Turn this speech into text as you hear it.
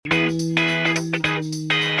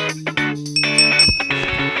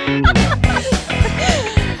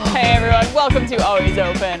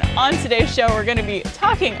On today's show, we're going to be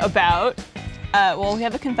talking about, we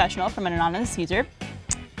have a confessional from an anonymous user.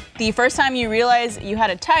 The first time you realize you had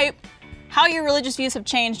a type, how your religious views have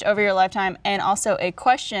changed over your lifetime, and also a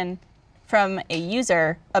question from a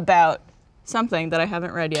user about something that I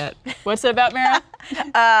haven't read yet. What's it about, Mariel?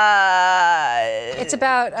 It's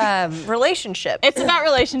about relationships. It's about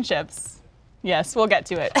relationships. Yes, we'll get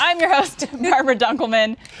to it. I'm your host, Barbara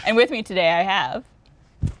Dunkelman, and with me today I have...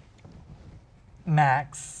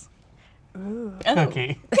 Max. Ooh.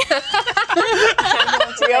 Cookie.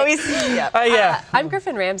 We always see. Yeah. I'm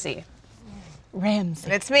Griffon Ramsey. Ramsey.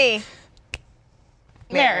 It's me,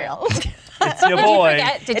 Mariel. It's your boy.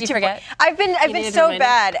 Did you forget? I've been so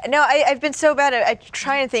bad. No, I've been so bad. I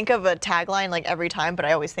try and think of a tagline like every time, but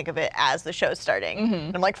I always think of it as the show's starting. Mm-hmm.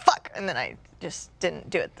 And I'm like, fuck, and then I just didn't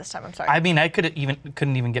do it this time. I'm sorry. I mean, I couldn't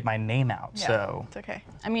even get my name out, so. It's okay.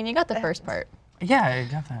 I mean, you got the first part. Yeah, I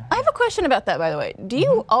got that. I have a question about that, by the way. Do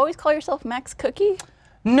you always call yourself Max Cookie?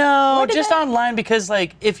 No, just online because,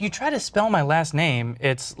 like, if you try to spell my last name,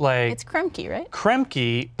 it's like... It's Kruemcke, right?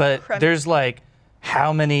 Kruemcke, but there's, like,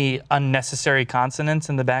 how many unnecessary consonants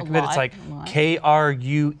in the back of it? It's like Kruemcke.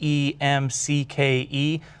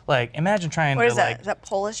 Like, imagine trying to, What is that? like... Is that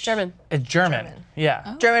Polish? German. It's German. Yeah.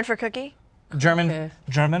 Oh. German for cookie? German. Okay.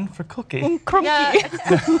 German for cookie. Kruemcke. Yeah,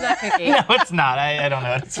 it's not cookie. No, it's not. I don't know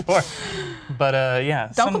what it's for. But yeah.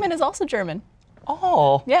 Dunkelman is also German.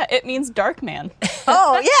 Oh. Yeah, it means dark man.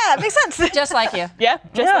 Oh, yeah, it makes sense. Just like you. Yeah,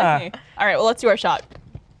 just Yeah. like me. All right, well, let's do our shot.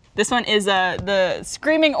 This one is the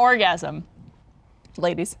Screaming Orgasm,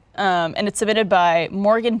 ladies. And it's submitted by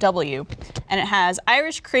Morgan W. And it has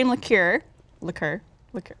Irish cream liqueur.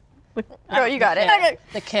 Oh, you got it. Yeah.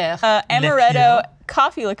 Liqueur. Amaretto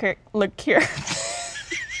coffee liqueur,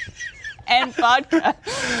 and vodka.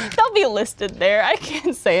 They'll be listed there. I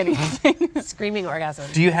can't say anything. Screaming orgasm.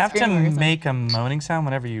 Do you have to Screaming orgasm. make a moaning sound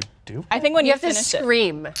whenever you do? I think when You you have to finish it.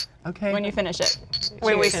 scream. Okay. When you finish it.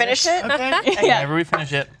 When we finish it? Okay. Yeah. Whenever we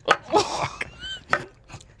finish it.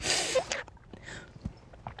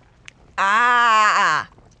 Ah.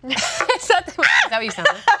 Is that what you sound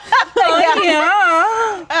like?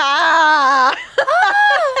 Ah.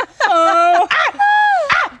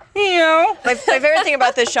 Yeah. My favorite thing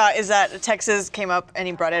about this shot is that Texas came up and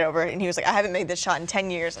he brought it over and he was like, I haven't made this shot in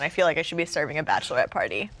 10 years and I feel like I should be serving a bachelorette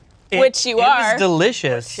party. Which you It are. was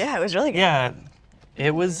delicious. Yeah, it was really good. Yeah.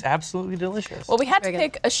 It was absolutely delicious. Well, we had to Very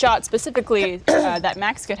good. pick a shot specifically that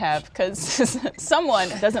Max could have because someone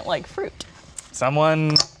doesn't like fruit.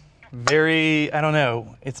 Someone very, I don't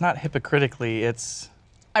know, it's not hypocritically, it's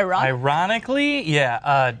Ironic. ironically,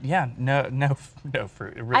 no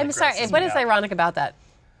fruit. It really I'm sorry. grosses What me is out. ironic about that?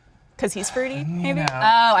 Because he's fruity, maybe? know.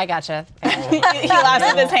 Oh, I gotcha. He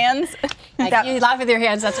laughs with his hands. Like, you laugh with your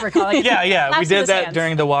hands. That's what we're calling it. Yeah, we Laughs with did his that hands.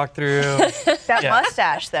 during the walkthrough. That Yeah.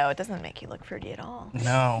 mustache, though, it doesn't make you look fruity at all.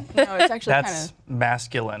 No, No, it's actually kind that's of,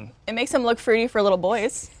 masculine. it makes him look fruity for little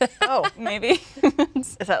boys, Oh, maybe.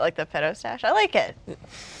 is that like the pedo stash? I like it.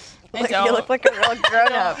 I Like, don't. you look like a real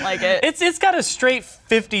grown up. like it. It's got a straight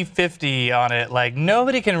 50-50 on it. Like,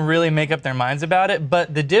 nobody can really make up their minds about it,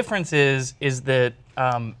 but the difference is that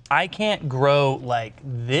I can't grow like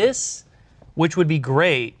this, which would be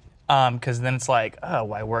great, because then it's like, oh,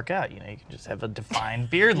 why work out? You know, you can just have a defined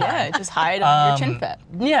beard line. Yeah, just hide under your chin fat.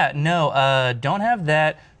 Yeah, no, don't have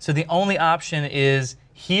that. So the only option is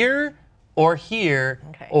here or here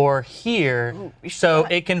Okay. or here. Ooh, we should So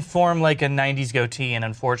not- it can form like a 90s goatee, and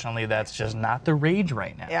unfortunately that's just not the rage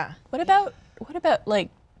right now. Yeah. What about like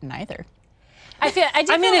neither? I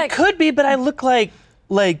I mean, feel it like could be, but I look like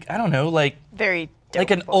I don't know, like Very an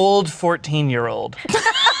dope. old 14-year-old.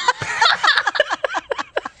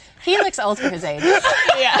 he looks old for his age.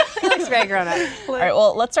 Yeah. He looks very grown up. All right,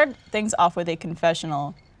 well, let's start things off with a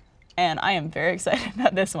confessional, and I am very excited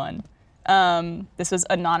about this one. This was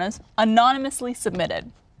anonymously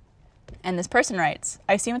submitted, and this person writes,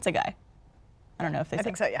 I assume it's a guy. I don't know if they I said.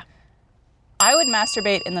 think so, yeah. I would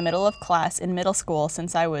masturbate in the middle of class in middle school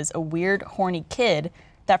since I was a weird, horny kid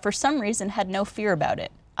that for some reason had no fear about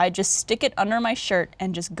it. I'd just stick it under my shirt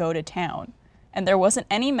and just go to town. And there wasn't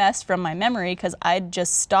any mess from my memory because I'd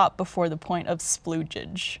just stop before the point of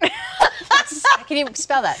sploogage. Can you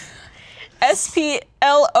spell that? Sploogage.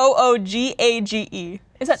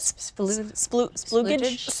 Is that sploogage?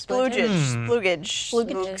 Sploogage. Sploogage.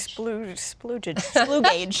 Sploogage.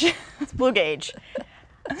 Sploogage. Sploogage.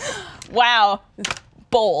 Wow.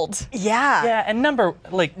 Bold. Yeah. Yeah, and number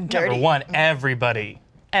Dirty. one, everybody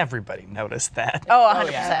noticed that. Oh,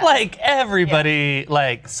 100%. yeah. Like everybody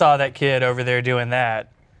saw that kid over there doing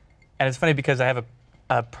that. And it's funny because I have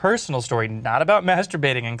a personal story, not about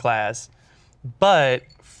masturbating in class, but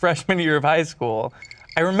freshman year of high school,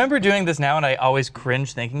 I remember doing this now, and I always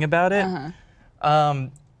cringe thinking about it.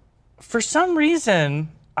 For some reason,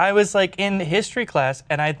 I was like in history class,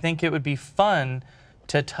 and I think it would be fun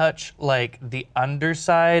to touch like the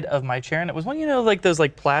underside of my chair, and it was one, like those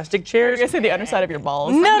like plastic chairs. You're gonna say the underside of your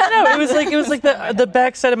balls. No. It was like the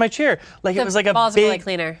back side of my chair. Like it was like a balls big are really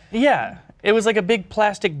cleaner. Yeah, it was like a big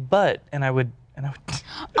plastic butt, and I would. Oh,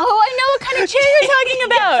 I know what kind of chair you're talking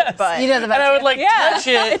about. But You know the And I would like touch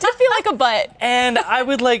it. It does feel like a butt. And I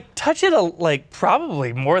would like touch it like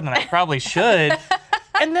probably more than I probably should.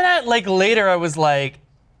 And then later I was like,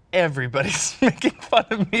 everybody's making fun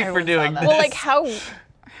of me for doing this. Well, like how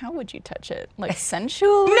would you touch it? Like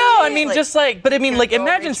sensually? No, I mean just like, but I mean like go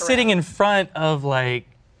imagine reach sitting in front of like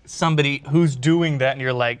somebody who's doing that and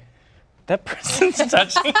you're like, that person's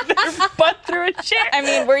touching their butt through a chair. I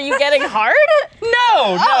mean, were you getting hard?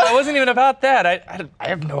 No, it wasn't even about that. I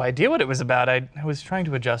have no idea what it was about. I was trying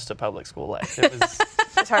to adjust to public school life. It was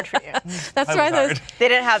it's hard for you. That's I why was those. hard. They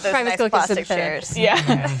didn't have those Private nice school kids plastic didn't fit. chairs.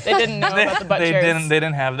 Yeah, they didn't know about the butt they chairs.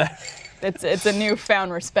 didn't have that. It's a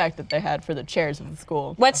newfound respect that they had for the chairs of the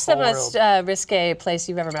school. What's the whole most risque place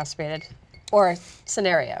you've ever masturbated, or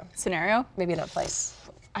scenario? Scenario? Maybe not place.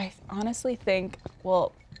 I honestly think,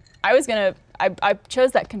 well, I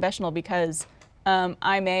chose that confessional because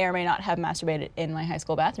I may or may not have masturbated in my high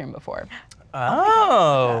school bathroom before.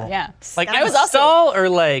 Oh. Yeah. Like I in was the also stall or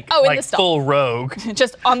like, Oh, in like the stall. full rogue?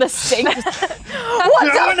 just on the sink, just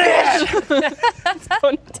What's up, man?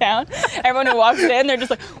 going down. Everyone who walks in, they're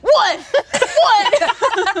just like, what?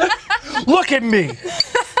 What? Look at me.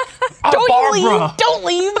 I'm Don't you Barbara. leave. Don't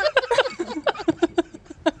leave.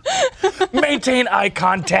 Maintain eye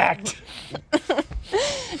contact.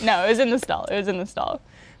 No, it was in the stall. It was in the stall.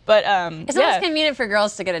 But It's not as convenient for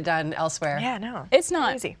girls to get it done elsewhere. Yeah, no. it's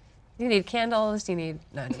not. Easy. You need candles. You need.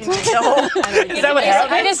 No, Is that what I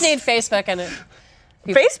happens? just need Facebook and a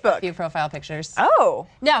few, Facebook? few profile pictures. Oh.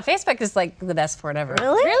 No, Facebook is like the best porn ever.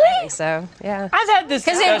 Really? I think so, yeah. I've had this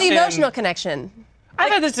Because they have discussion. the emotional connection.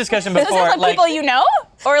 I've had this discussion Is this before. like people you know,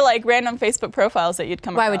 or like random Facebook profiles that you'd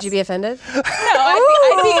come across? Why would you be offended? No,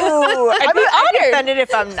 I'd be I'd be honored. offended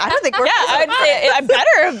if I don't think we're. Yeah, I'd say I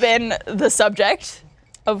better have been the subject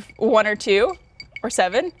of 1 or 2 or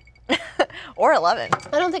 7. Or 11.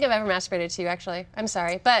 I don't think I've ever masturbated to you, actually. I'm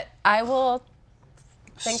sorry, but I will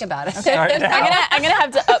think about it. Start now. I'm gonna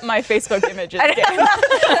have to up my Facebook images. game.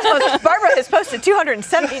 Barbara has posted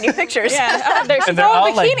 270 new pictures. Yeah, there's And they're no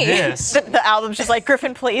all like bikini. this. The album's just like,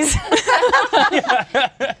 Griffin, please.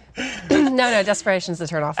 No, desperation's the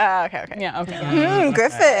turn off. Okay. Yeah, okay.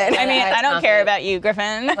 Griffin. I mean, Yeah, I don't it's care confident. about you,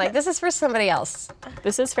 Griffin. Like, this is for somebody else.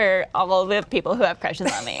 This is for all the people who have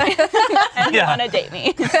crushes on me and Yeah. want to date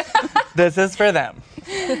me. This is for them.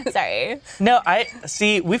 Sorry. No,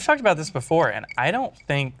 we've talked about this before, and I don't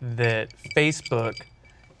think that Facebook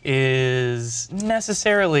is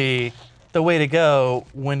necessarily the way to go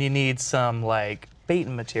when you need some like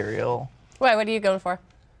baiting material. Wait, what are you going for?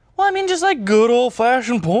 Well, I mean, just like good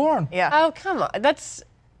old-fashioned porn. Yeah. Oh, come on. That's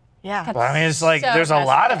Yeah. Well, I mean, it's like So there's a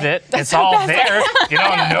lot of it. It's all there. You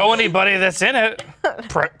don't know anybody that's in it.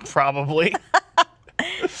 Probably.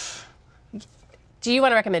 Do you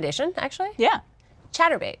want a recommendation, actually? Yeah.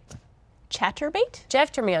 Chatterbait. Chatterbait?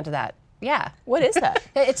 Jeff turned me onto that. Yeah. What is that?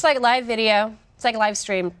 It's like live video. It's like live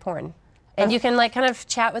stream porn. And you can like kind of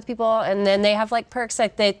chat with people, and then they have like perks.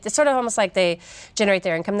 Like it's sort of almost like they generate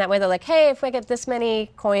their income that way. They're like, hey, if I get this many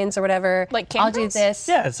coins or whatever, Like cam I'll do girls? this.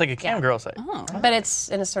 Yeah, it's like a cam Yeah. girl site. But it's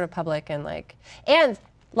sort of public and like, and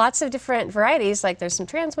lots of different varieties. Like there's some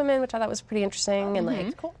trans women, which I thought was pretty interesting, and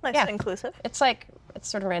like Cool. Nice Yeah. and inclusive. it's like it's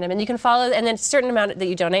sort of random, and you can follow, and then a certain amount that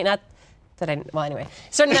you donate. Not that I well anyway,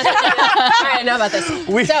 certain amount. All right, I know about this.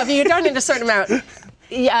 So if you donate a certain amount,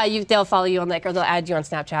 yeah, they'll follow you on like, or they'll add you on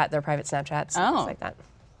Snapchat, their private Snapchats, Oh. things like that.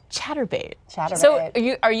 Chatterbait. Chatterbait.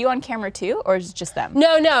 So are you on camera too, or is it just them?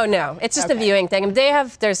 No. It's just a Okay. viewing thing.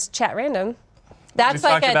 There's chat random. That's We've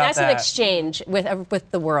like talked about that's an that. exchange with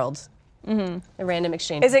the world. A random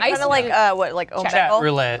exchange. Is it I kind used of to like do- what, like Omegle? Chat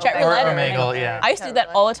roulette. Chat or roulette or Omegle, Omegle. yeah. I used to do that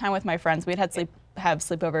all the time with my friends. We'd have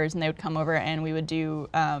sleepovers, and they would come over, and we would do.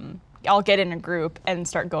 I'll get in a group and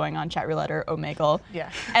start going on chat roulette or Omegle. Yeah.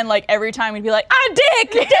 And like every time we'd be like,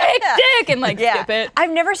 dick, and like Yeah. skip it. I've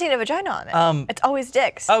never seen a vagina on it. It's always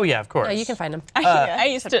dicks. Oh yeah, of course. No, you can find them. I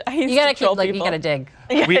used to You gotta troll keep like you people. gotta dig.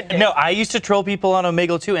 No, I used to troll people on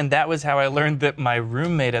Omegle too, and that was how I learned that my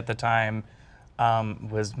roommate at the time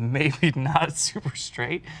was maybe not super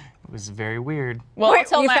straight. was very weird. Well, I'll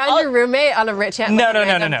tell You found your roommate on a rich No.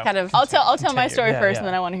 kind of. I'll tell my story Yeah, first, yeah. and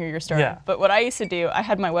then I want to hear your story. Yeah. But what I used to do, I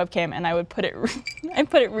had my webcam, and I would put it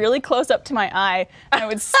really close up to my eye, and I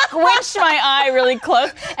would squinch my eye really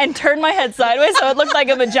close and turn my head sideways so it looked like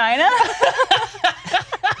a vagina.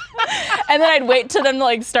 And then I'd wait till them to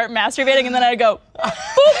like start masturbating, and then I'd go,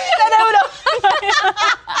 boop, and I would open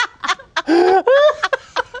my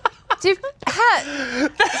Dude,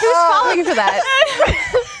 who's falling for that?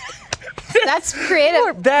 That's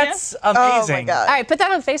creative. That's Oh my amazing. god. All right, put that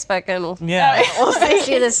on Facebook, and Yeah. we'll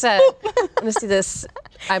see this. Let's see this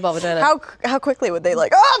eyeball vagina. How quickly would they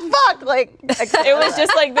like? Oh fuck! Like It was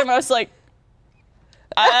just like the most like.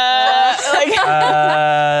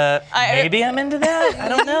 Maybe I'm into that. I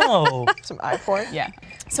don't know. some eye porn. Yeah.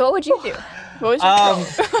 So what would you do? What was your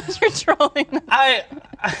what was your trolling?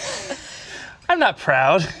 I'm not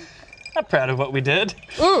proud. Not proud of what we did.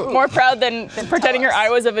 More proud than pretending your eye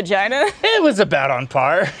was a vagina? It was about on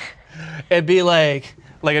par. It'd be like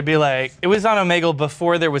it was on Omegle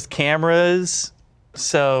before there was cameras.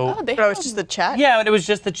 So Oh, they Oh, it's just the chat. yeah, and it was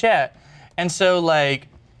just the chat. And so like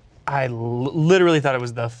I literally thought it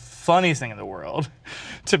was the funniest thing in the world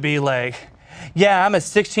to be like, yeah, I'm a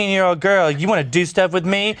 16-year-old girl. You want to do stuff with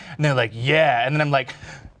me? And they're like, yeah. And then I'm like,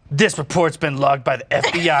 this report's been logged by the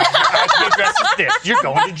FBI. Your IP address is this. You're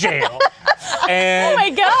going to jail. And, Oh my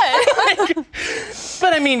god.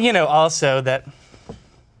 but I mean, you know, also that,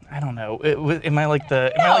 I don't know. Am I like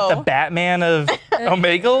the Batman of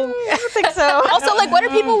Omegle? I don't think so. Also, like, what are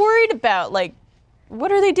people worried about? Like,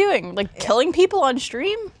 what are they doing? Like, killing people on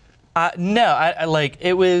stream? No, I like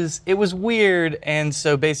it was weird, and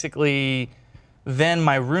so basically, then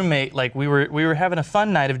my roommate, like we were having a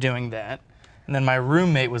fun night of doing that, and then my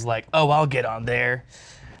roommate was like, "Oh, I'll get on there,"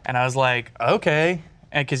 and I was like, "Okay,"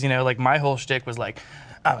 and because you know, like my whole shtick was like,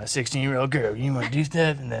 "I'm a 16-year-old girl, you want to do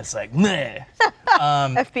stuff," and that's like, meh.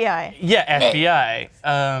 FBI. Yeah, FBI.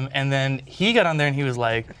 And then he got on there and he was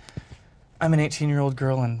like, I'm an 18-year-old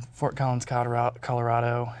girl in Fort Collins,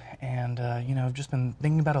 Colorado, and you know, I've just been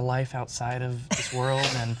thinking about a life outside of this world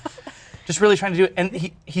and just really trying to do it.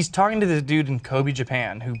 And he's talking to this dude in Kobe,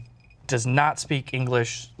 Japan, who does not speak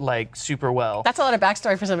English like super well. That's a lot of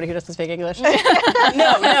backstory for somebody who doesn't speak English.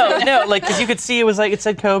 No, like, because you could see it was like, it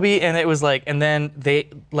said Kobe, and it was like, and then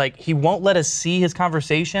he won't let us see his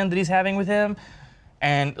conversation that he's having with him.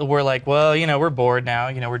 And we're like, well, you know, we're bored now,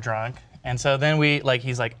 you know, we're drunk. And so then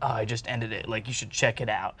he's like, oh, I just ended it. Like, you should check it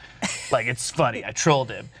out. Like, it's funny. I trolled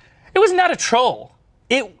him. It was not a troll.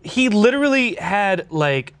 He literally had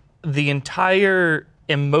like the entire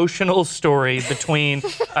emotional story between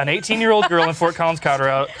an 18-year-old girl in Fort Collins,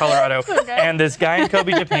 Colorado, and this guy in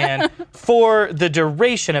Kobe, Japan, for the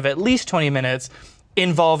duration of at least 20 minutes,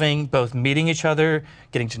 involving both meeting each other,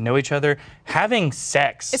 getting to know each other, having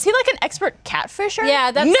sex. Is he like an expert catfisher?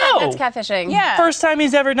 Yeah, that's No! catfishing. Yeah. First time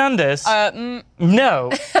he's ever done this.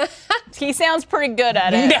 No. He sounds pretty good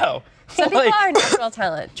at it. No. Some people are natural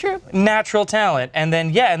talent. True. Natural talent. And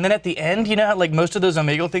then at the end, you know how like most of those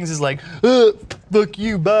Omegle things is like, fuck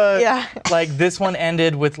you, bye. Yeah. Like this one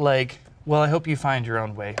ended with like, well, I hope you find your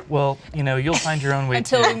own way. Well, you know, you'll find your own way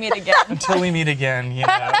Until too. we meet again. Until we meet again, you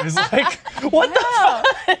know. It was like, what the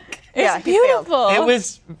fuck? Yeah, It's beautiful. It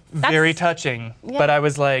was very touching, but I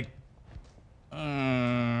was like, you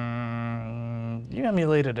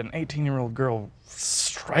emulated an 18-year-old girl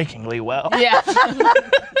strikingly well. Yeah.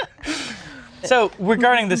 So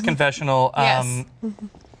regarding this confessional, Yes.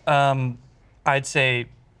 I'd say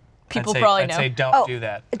People probably know. I'd say don't do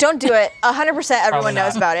that. Don't do it. 100% everyone not.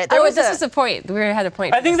 knows about it. This is a point. We had a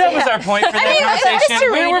point. I think that was our point for that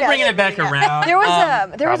conversation. We were bringing it back around. There was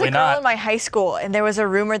a probably girl not. in my high school, and there was a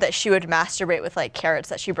rumor that she would masturbate with like carrots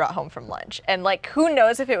that she brought home from lunch. And like, who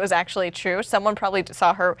knows if it was actually true? Someone probably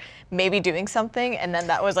saw her maybe doing something, and then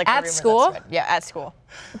that was like a At rumor that school? spread. Yeah, at school.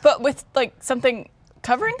 But with like something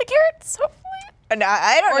covering the carrots, hopefully. And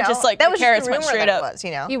I don't Or know. just, like, that the was carrots just the went rumor straight that up. It was,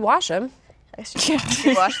 you know. You wash them, She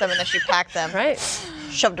washed them and then she packed them, right?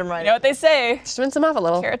 shoved them right You know what they say? Just rinse them off a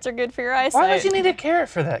little. Carrots are good for your eyesight. Why would you need a carrot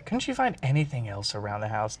for that? Couldn't you find anything else around the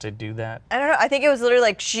house to do that? I don't know. I think it was literally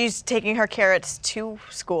like she's taking her carrots to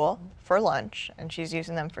school for lunch and she's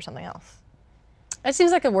using them for something else. It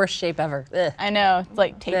seems like the worst shape ever. Ugh. I know, it's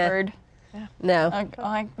like tapered. No.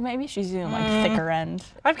 Maybe she's using like thicker end.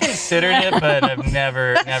 I've considered it, but I've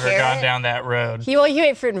never gone down that road. You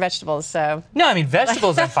ate fruit and vegetables, so. No, I mean,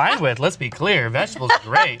 vegetables I'm fine with. Let's be clear. Vegetables are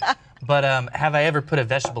great. But have I ever put a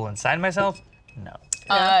vegetable inside myself? No.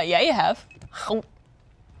 Yeah, you have.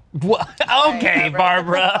 What? Okay,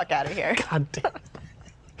 Barbara. Fuck out of here. God damn.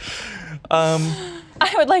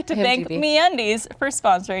 I would like to thank IMDb. MeUndies for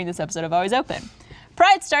sponsoring this episode of Always Open.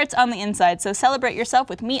 Pride starts on the inside, so celebrate yourself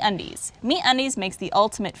with MeUndies. MeUndies makes the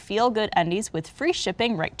ultimate feel-good undies with free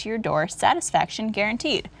shipping right to your door, satisfaction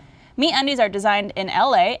guaranteed. MeUndies are designed in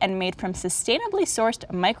LA and made from sustainably sourced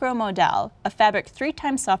micromodal, a fabric 3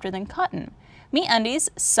 times softer than cotton. MeUndies'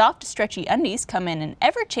 soft, stretchy undies come in an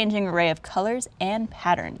ever-changing array of colors and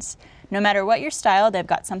patterns. No matter what your style, they've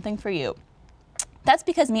got something for you. That's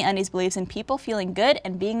because MeUndies believes in people feeling good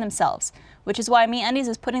and being themselves, which is why MeUndies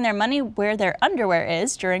is putting their money where their underwear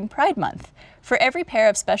is during Pride Month. For every pair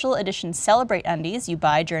of special edition Celebrate undies you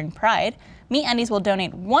buy during Pride, MeUndies will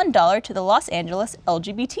donate $1 to the Los Angeles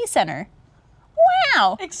LGBT Center.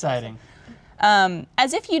 Wow! Exciting.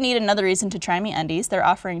 As if you need another reason to try MeUndies, they're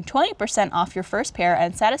offering 20% off your first pair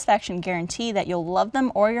and satisfaction guarantee that you'll love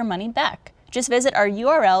them or your money back. Just visit our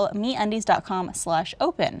URL,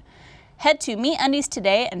 meundies.com/open. Head to MeUndies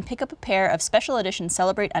today and pick up a pair of special edition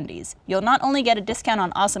Celebrate undies. You'll not only get a discount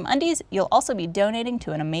on awesome undies, you'll also be donating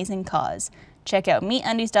to an amazing cause. Check out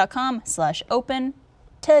meundies.com/open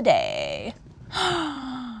today.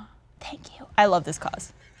 Thank you. I love this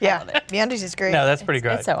cause. Yeah, I love it. MeUndies is great. No, that's pretty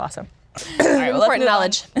great. It's so awesome. All right, well, Important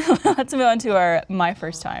knowledge. let's move on to our My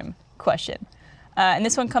First Time question. And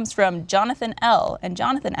this one comes from Jonathan L. And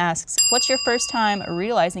Jonathan asks, what's your first time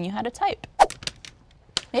realizing you had a type?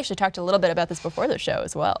 We actually talked a little bit about this before the show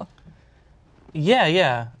as well.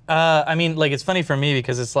 Yeah. I mean, like, it's funny for me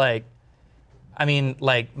because it's like, I mean,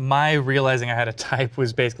 like, my realizing I had a type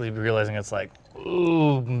was basically realizing it's like,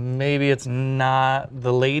 ooh, maybe it's not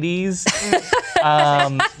the ladies.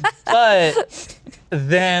 But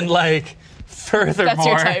then, like, furthermore, That's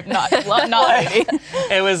your type, not lady.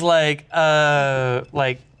 it was like,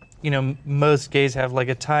 you know, most gays have like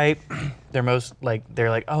a type. They're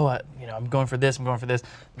like, oh, you know, I'm going for this. I'm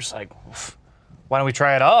just like, oof, why don't we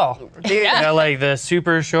try it all? Dude. We got like the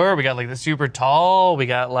super short, we got like the super tall, we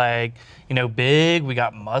got like, you know, big, we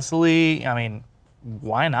got muscly. I mean,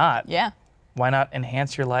 why not? Yeah. Why not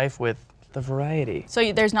enhance your life with the variety?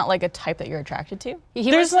 So there's not like a type that you're attracted to? He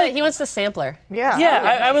wants the sampler. Yeah.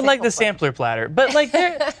 Yeah, I would like the sampler platter. But like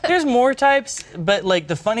there's more types, but like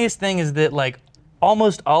the funniest thing is that like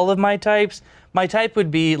almost all of my type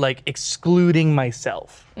would be like excluding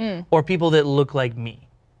myself or people that look like me.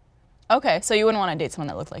 Okay, so you wouldn't want to date someone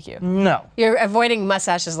that looked like you? No. You're avoiding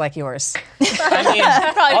mustaches like yours. I mean,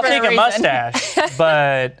 I'll take a mustache,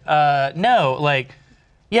 but no, like,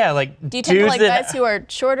 yeah, like Do you tend to like guys who are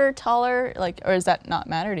shorter, taller, like, or does that not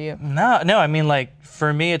matter to you? No, I mean, like,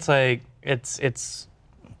 for me, it's like, it's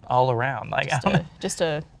all around. Like, I don't know. Just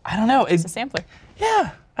a sampler.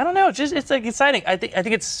 Yeah, I don't know. It's like exciting. I think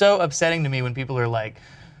it's so upsetting to me when people are like,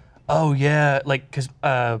 oh yeah, like, because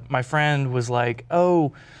my friend was like,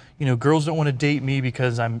 oh, you know, girls don't want to date me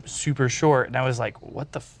because I'm super short, and I was like,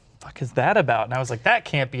 what the fuck is that about? And I was like, that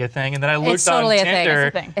can't be a thing. And then I looked on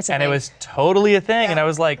Tinder, and it was totally a thing. Yeah. And I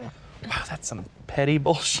was like, wow, that's some petty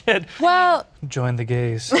bullshit. Well, join the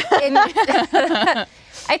gays.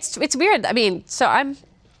 It's weird. I mean, so I'm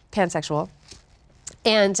pansexual,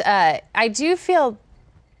 and I do feel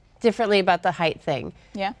differently about the height thing.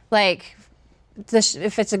 Yeah. Like,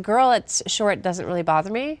 if it's a girl, it's short, it doesn't really bother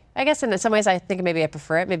me, I guess. And in some ways, I think maybe I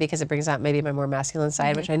prefer it, maybe because it brings out maybe my more masculine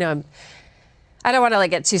side, which I know I don't want to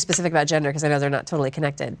like get too specific about gender because I know they're not totally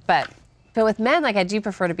connected. But with men, like I do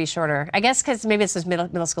prefer to be shorter. I guess because maybe it's those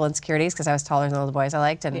middle school insecurities because I was taller than all the boys I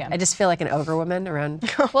liked, and I just feel like an ogre woman around.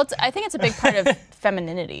 Well, I think it's a big part of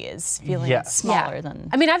femininity is feeling smaller than.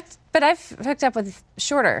 I mean, I've hooked up with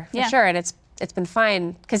shorter for sure, and it's been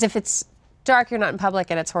fine because if it's dark, you're not in public,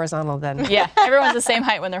 and it's horizontal, then everyone's the same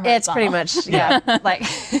height when they're horizontal. It's pretty much like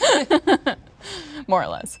more or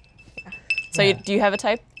less. So do you have a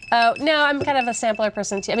type? Oh no, I'm kind of a sampler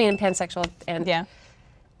person too. I mean, I'm pansexual, and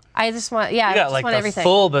I just want you got like the everything.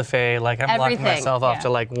 Full buffet. Like I'm locking myself off to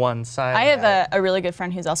like one side. I have a really good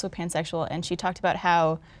friend who's also pansexual, and she talked about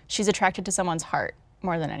how she's attracted to someone's heart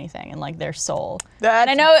more than anything, and like their soul. That's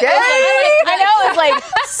and I know it's like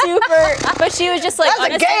super, but she was just like,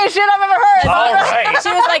 that's the gayest shit I've ever heard. All right. She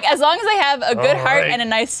was like, as long as they have a good heart and a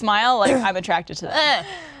nice smile, like I'm attracted to them.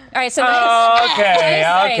 All right, so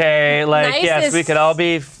okay. Like, nice yes, we could all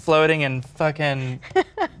be floating in fucking,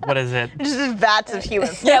 what is it? Just vats of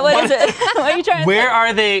humans. Yeah, what is it? What are you trying to Where say?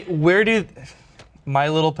 are they? Where do My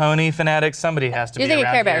Little Pony fanatics? Somebody has to be around here. You're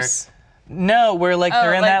thinking Care Bears. No, where like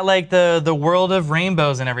they're in that like the world of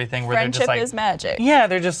rainbows and everything. Where Friendship they're just like, is magic. Yeah,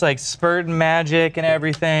 they're just like spurting magic and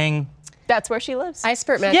everything. That's where she lives. I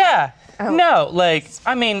spurt magic. Yeah. No, like,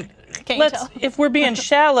 I mean, if we're being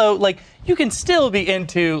shallow, like, you can still be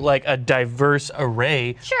into like a diverse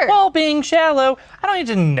array while being shallow. I don't need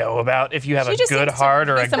to know about if you have a good heart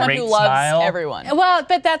or a someone great who loves smile. Everyone. Well,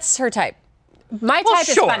 but that's her type. My type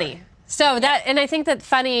is sure. funny. So that, and I think that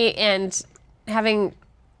funny and having,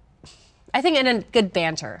 I think in a good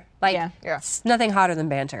banter. Like, it's nothing hotter than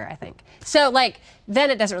banter, I think. So, like,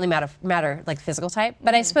 then it doesn't really matter like, physical type.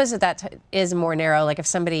 But I suppose that is more narrow. Like, if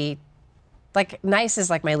somebody, like, nice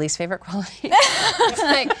is, like, my least favorite quality. It's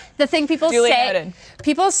like, the thing people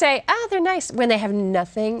say, oh, they're nice, when they have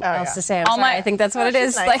nothing else to say. I'm sorry, I think that's what it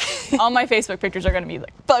is. Nice. Like, all my Facebook pictures are going to be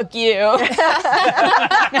like, fuck you.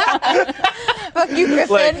 Fuck you,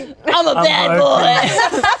 Griffin. I'm a bad boy.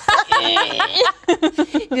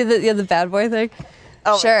 you're the bad boy thing?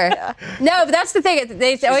 Oh, sure. yeah. No, but that's the thing.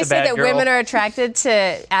 They always say bad that girl. women are attracted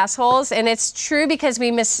to assholes, and it's true because we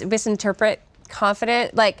misinterpret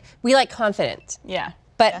confident. Like, we like confident. Yeah.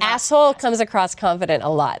 But asshole comes across confident a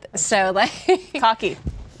lot. So, like. Cocky.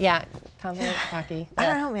 Yeah. Confident, cocky. I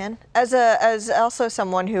don't know, man. As also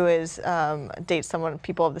someone who is dates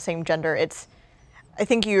people of the same gender, I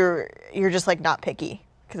think you're just like not picky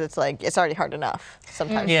because it's like it's already hard enough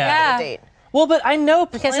sometimes to get a date. Well, but I know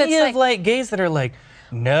plenty of like gays that are like,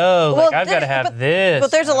 no, like I've got to have this.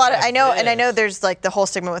 But there's a lot of I know there's like the whole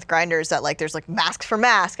stigma with grinders that like there's like masks for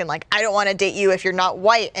mask and like I don't want to date you if you're not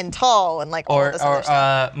white and tall and like all of this other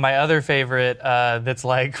stuff. My other favorite that's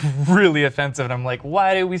like really offensive and I'm like,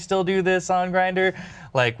 why do we still do this on Grindr?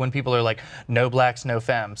 Like when people are like, no blacks, no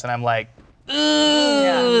femmes, and I'm like,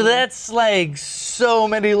 ooh, that's like so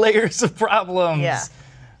many layers of problems. Yeah.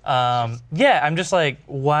 I'm just like,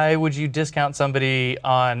 why would you discount somebody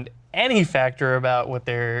on any factor about what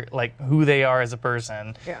they're like, who they are as a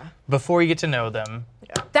person before you get to know them?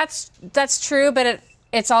 Yeah. That's true, but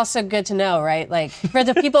it's also good to know, right? Like for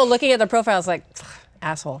the people looking at the profiles, like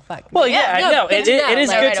asshole, fuck. Well, I know it is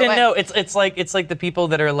like, good to know. It's like the people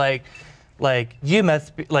that are like you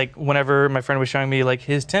must be like. Whenever my friend was showing me like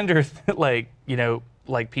his Tinder, like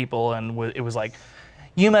like people, and it was like,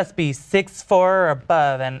 you must be 6'4" or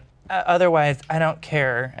above, and otherwise I don't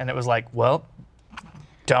care. And it was like, well,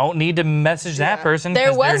 don't need to message that person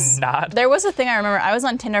because they're not. There was a thing I remember. I was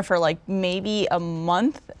on Tinder for like maybe a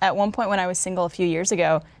month at one point when I was single a few years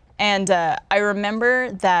ago, and I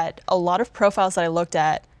remember that a lot of profiles that I looked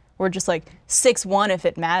at were just like 6'1" if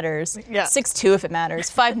it matters, 6'2" if it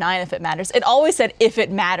matters, 5'9" if it matters. It always said if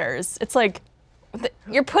it matters. It's like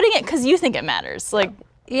you're putting it because you think it matters. Like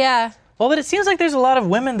yeah. Well, but it seems like there's a lot of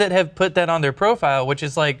women that have put that on their profile, which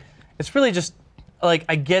is like, it's really just, like,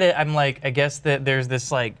 I get it. I'm like, I guess that there's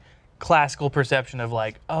this like classical perception of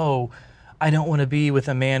like, oh, I don't want to be with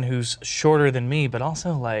a man who's shorter than me, but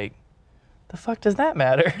also like, the fuck does that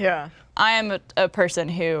matter? Yeah. I am a person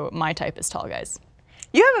who my type is tall guys.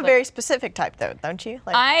 You have a very specific type though, don't you?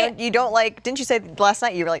 Like, you don't like, didn't you say last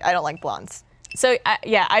night you were like, I don't like blondes? So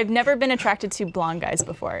I've never been attracted to blonde guys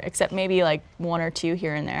before, except maybe like one or two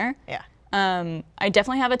here and there. Yeah. I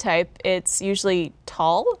definitely have a type. It's usually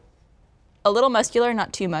tall, a little muscular,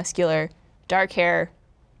 not too muscular, dark hair,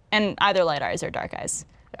 and either light eyes or dark eyes.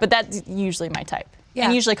 Yeah. But that's usually my type. Yeah.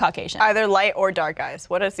 And usually Caucasian. Either light or dark eyes.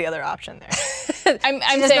 What is the other option there? I'm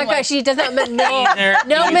saying like, she does not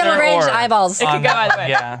no middle range eyeballs. It could go either way.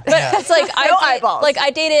 Yeah. But it's like eyeballs. Like I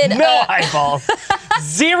dated no eyeballs.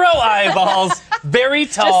 Zero eyeballs. Very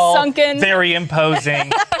tall. Just sunken. Very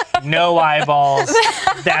imposing. No eyeballs.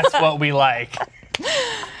 That's what we like.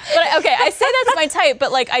 But okay, I say that's my type,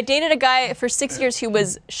 but like I dated a guy for 6 years who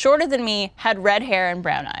was shorter than me, had red hair and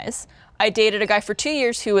brown eyes. I dated a guy for 2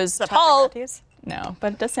 years who was tall. No,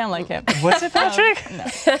 but it does sound like him. Was it Patrick? No.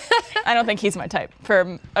 I don't think he's my type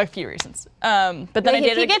for a few reasons. But then I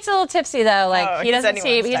dated. He gets a little tipsy though, like he doesn't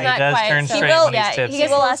see. He's not does quite. Turn So straight when he's tipsy. He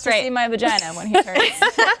will ask to see my vagina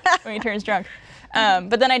when he turns drunk.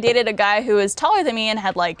 But then I dated a guy who was taller than me and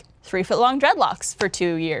had like 3-foot-long dreadlocks for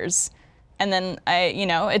 2 years. And then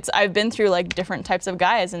I've been through like different types of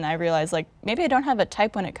guys, and I realized like maybe I don't have a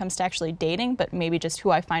type when it comes to actually dating, but maybe just who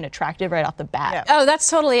I find attractive right off the bat. Yeah. Oh, that's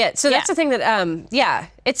totally it. So that's the thing that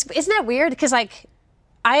isn't that weird? Because like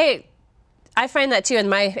I find that too in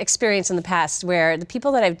my experience in the past, where the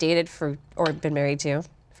people that I've dated for or been married to,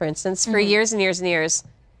 for instance, for years and years and years.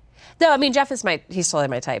 No, I mean Jeff is he's totally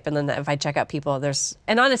my type, and then if I check out people,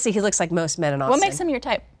 and honestly he looks like most men in Austin. What makes him your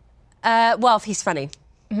type? Well, if he's funny.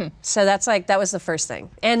 Mm-hmm. So that was the first thing.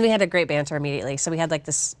 And we had a great banter immediately. So we had like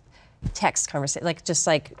this text conversation, like just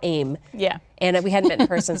like AIM. Yeah. And we hadn't met in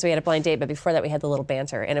person, so we had a blind date, but before that we had the little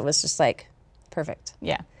banter, and it was just like perfect.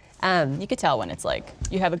 Yeah. You could tell when it's like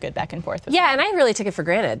you have a good back and forth. Yeah, and I really took it for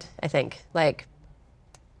granted, I think. Like,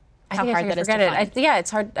 how hard that is to find. Yeah,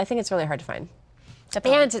 it's hard. I think it's really hard to find.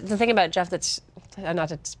 Definitely. And the thing about Jeff that's not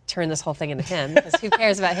to turn this whole thing into him, because who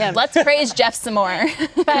cares about him? Let's praise Jeff some more.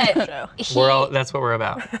 But That's what we're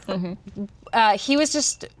about. he was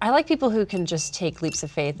just, I like people who can just take leaps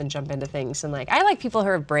of faith and jump into things. And like, I like people who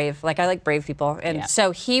are brave. Like, I like brave people. And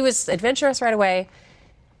so he was adventurous right away.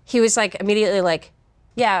 He was like, immediately like,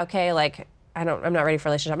 yeah, okay, like, I'm not ready for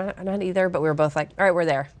a relationship. I'm not either, but we were both like, all right, we're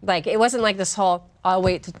there. Like, it wasn't like this whole, I'll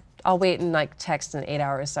wait and like text in 8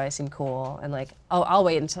 hours so I seem cool. And like, oh, I'll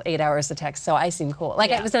wait until 8 hours to text so I seem cool.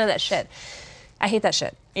 Like, it was none of that shit. I hate that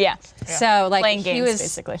shit. Yeah. So like, Playing games,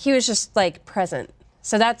 basically. He was just like present.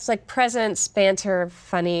 So that's like presence, banter,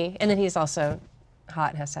 funny. And then he's also hot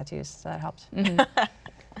and has tattoos, so that helped.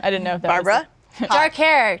 I didn't know if that Barbara, Dark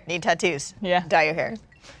hair. need tattoos. Yeah. Dye your hair.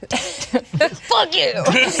 Fuck you.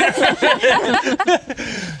 He's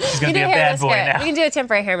gonna be a bad boy now. We can do a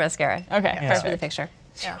temporary hair mascara. Okay. For the picture.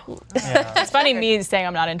 It's funny me saying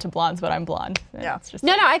I'm not into blondes, but I'm blonde. Yeah. It's just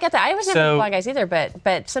No, I get that. I was never So- blonde guys either,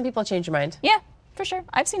 but some people change your mind. Yeah, for sure.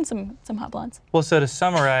 I've seen some hot blondes. Well, so to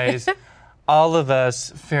summarize, all of us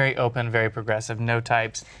very open, very progressive, no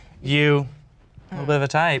types. You, a little bit of a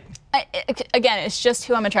type. Again, it's just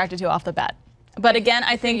who I'm attracted to off the bat. But again,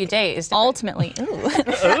 I think you date is different. ultimately,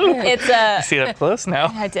 it's a. See it up close now.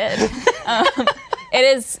 I did.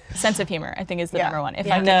 It is sense of humor. I think is the number one. If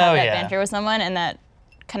I can have that banter with someone and that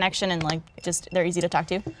connection and like just they're easy to talk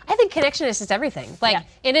to. I think connection is just everything. Like,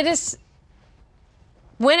 and it is,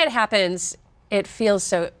 when it happens, it feels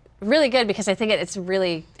so really good because I think it's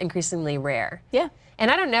really increasingly rare. Yeah. And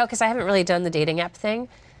I don't know, because I haven't really done the dating app thing,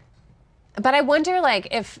 but I wonder like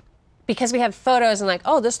if, because we have photos and like,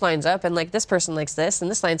 oh, this lines up and like this person likes this and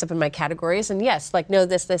this lines up in my categories and yes, like no,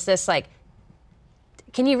 this, like,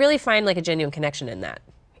 can you really find like a genuine connection in that?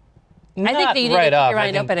 Not I think that you need right to keep off. your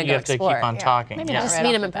mind open and you go have to explore. keep on talking. Maybe yeah. not Just right meet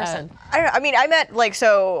off him the in bat. person. I mean, I met like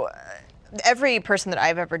every person that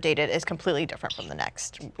I've ever dated is completely different from the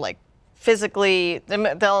next. Like physically, the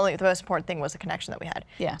most important thing was the connection that we had.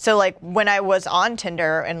 Yeah. So like when I was on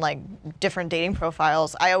Tinder and like different dating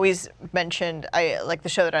profiles, I always mentioned like the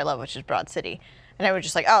show that I love, which is Broad City. And I was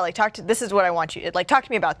just like, oh, like this is what I want you, like talk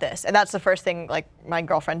to me about this. And that's the first thing like my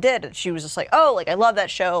girlfriend did. She was just like, oh, like I love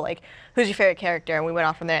that show. Like who's your favorite character? And we went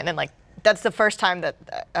off from there. And then like, that's the first time that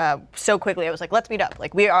so quickly I was like, let's meet up.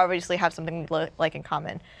 Like we obviously have something like in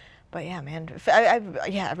common. But yeah, man,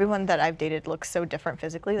 everyone that I've dated looks so different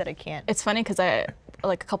physically that I can't. It's funny because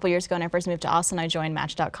like a couple years ago when I first moved to Austin, I joined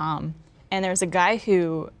Match.com. And there was a guy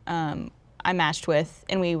who I matched with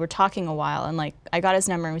and we were talking a while and like I got his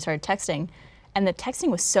number and we started texting. And the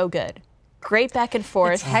texting was so good. Great back and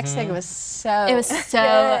forth. Texting was so It was so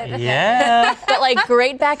Yeah. but like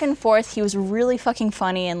great back and forth. He was really fucking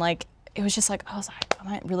funny and like it was just like I was like I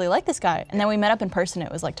might really like this guy. And then we met up in person.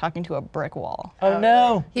 It was like talking to a brick wall. Oh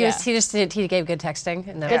no. He gave good texting.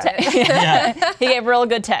 And He gave real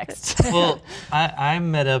good text. Well, I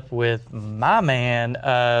met up with my man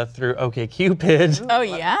through OkCupid. Oh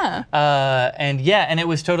yeah. And it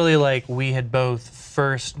was totally like we had both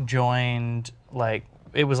first joined, like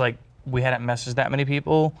it was like we hadn't messaged that many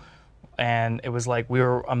people, and it was like we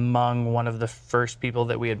were among one of the first people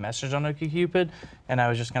that we had messaged on OkCupid, and I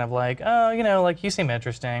was just kind of like, oh, like you seem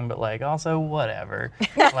interesting, but like also whatever.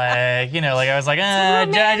 Like, like I was like,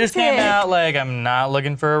 I just came out, like I'm not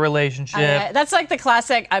looking for a relationship. That's like the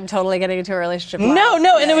classic, I'm totally getting into a relationship. No,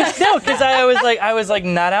 and it was because I was like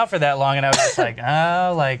not out for that long, and I was just like,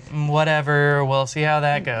 oh, like whatever, we'll see how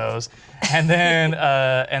that goes. And then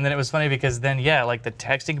it was funny because then like the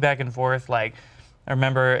texting back and forth, like I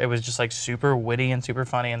remember it was just like super witty and super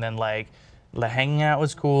funny, and then like the hanging out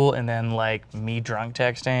was cool, and then like me drunk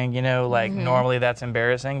texting, like normally that's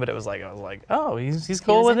embarrassing, but it was like I was like, oh, he's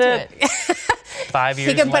cool with it. 5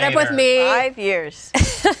 years. He can put up with me. 5 years.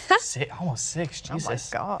 Almost 6.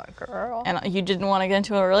 Jesus. Oh my God, girl. And you didn't want to get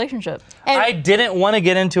into a relationship. I didn't want to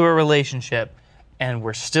get into a relationship, and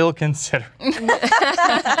we're still considering.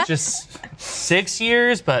 Just 6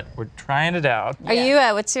 years, but we're trying it out. Are you?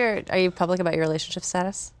 Are you public about your relationship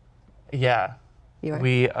status? Yeah. You are.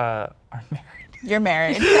 We are married. You're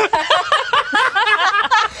married. But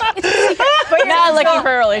you're not looking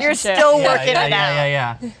for a relationship. You're still working it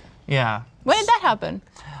out. Yeah. When did that happen?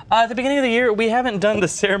 At the beginning of the year, we haven't done the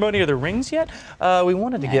ceremony or the rings yet. We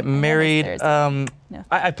wanted to get married.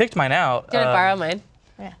 I picked mine out. Did I borrow mine?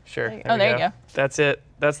 Sure. There you go. That's it.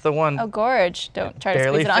 That's the one. Oh, gorge. Don't try to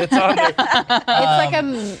Barely squeeze it fits on. on there. It's like a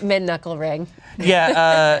mid-knuckle ring.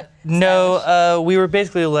 Yeah. No. We were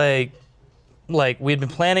basically like we'd been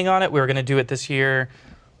planning on it. We were going to do it this year,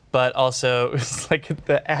 but also it was like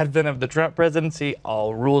the advent of the Trump presidency.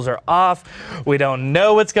 All rules are off. We don't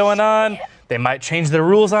know what's going on. They might change the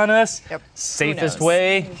rules on us. Yep. Safest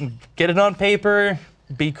way, get it on paper,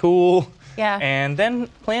 be cool. Yeah. And then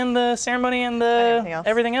plan the ceremony and the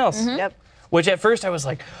everything else. Yep. Which at first I was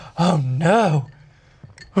like, oh no,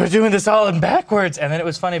 we're doing this all in backwards. And then it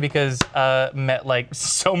was funny because met like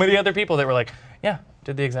so many other people that were like, yeah,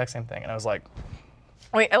 did the exact same thing. And I was like,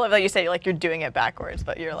 Wait, I love that you say like you're doing it backwards,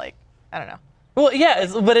 but you're like, I don't know. well, yeah,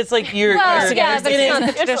 but it's like you're. Well, yeah, but it's not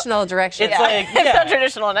the traditional direction. It's like, It's yeah. not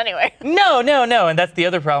traditional in any way. No. And that's the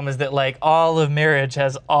other problem is that like all of marriage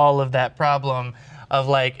has all of that problem of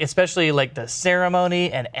like, especially like the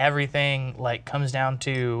ceremony and everything like comes down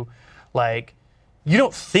to like, you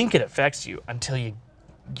don't think it affects you until you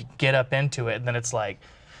get up into it. And then it's like,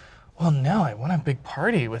 well, no, I want a big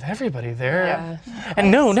party with everybody there. Yeah.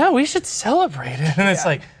 And no, we should celebrate it. And it's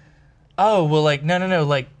like, oh, well, like, no,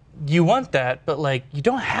 like, you want that, but like, you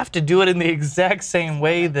don't have to do it in the exact same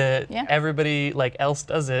way that everybody like else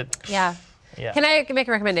does it. Yeah. Yeah. Can I make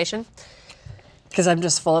a recommendation? Because I'm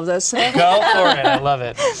just full of those today. Go for it. I love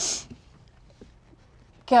it.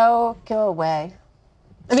 Go away.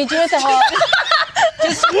 I mean, do it the whole.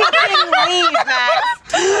 Just fucking leave,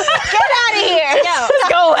 Max. Get out of here. No.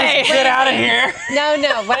 Go away. Get out of here.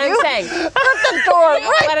 No. What I'm saying. Put the door right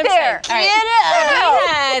What I'm there. saying. Get out. We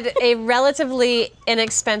had a relatively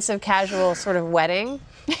inexpensive, casual sort of wedding.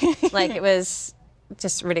 Like it was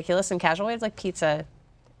just ridiculous and casual. We had like pizza.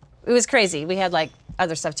 It was crazy. We had like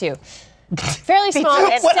other stuff too. Fairly small.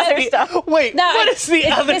 And other stuff. Wait, No, what is the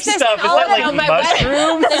other this is stuff? Is all that like on my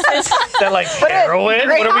mushrooms? This is Is that like heroin?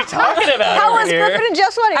 What are we talking about How over was here? Griffon and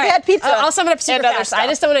Jeff's wedding? We had pizza. I'll sum it up super and other fast. I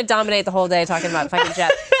stuff. just don't want to dominate the whole day talking about fucking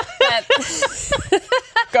Jeff. But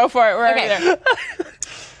Go for it. We're Okay. already there.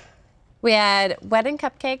 we had wedding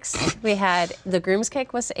cupcakes. We had the groom's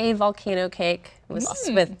cake was a volcano cake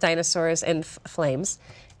with dinosaurs and flames.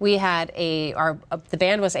 We had the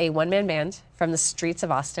band was a one-man band from the streets of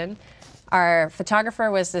Austin. Our photographer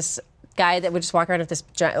was this guy that would just walk around with this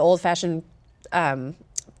old-fashioned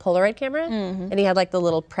Polaroid camera, and he had like the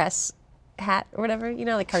little press hat or whatever, you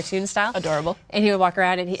know, like cartoon style. Adorable. And he would walk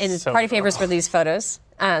around, and his So party favors were these photos,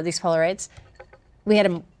 these Polaroids. We had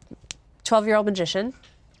a 12-year-old magician.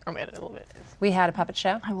 I'm in it a little bit. We had a puppet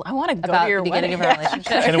show I want to go about to your the beginning wedding. of our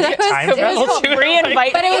relationship. Can we time travel to it?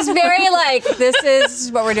 Re-invite But it was very like, this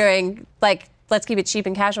is what we're doing. Like, let's keep it cheap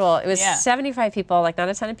and casual. It was 75 people, like not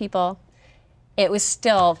a ton of people. It was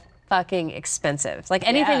still fucking expensive. Like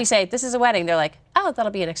anything you say, this is a wedding, they're like, oh,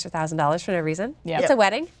 that'll be an extra $1,000 for no reason. Yeah. It's a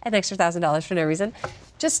wedding, an extra $1,000 for no reason.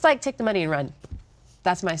 Just like take the money and run.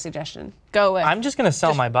 That's my suggestion. Go away. I'm just gonna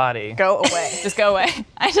sell my body. Go away. Just go away.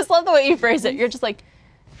 I just love the way you phrase it. You're just like,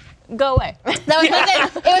 go away.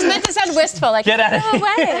 That was it was meant to sound wistful, like Get out of go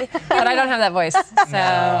away. But I don't have that voice.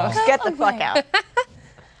 So Get the fuck out.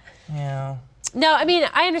 Yeah. no, I mean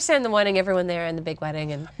I understand the wanting everyone there and the big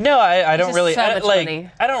wedding and No, I don't just really so much like. money.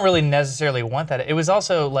 I don't really necessarily want that. It was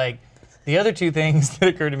also like the other two things that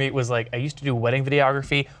occurred to me was like I used to do wedding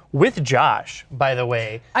videography with Josh. By the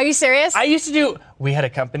way, Are you serious? I used to do. We had a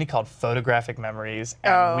company called Photographic Memories,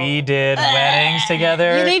 and we did weddings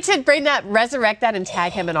together. You need to resurrect that and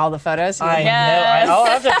tag him in all the photos. I know. I'll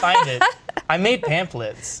have to find it. I made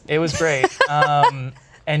pamphlets. It was great. And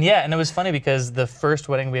it was funny because the first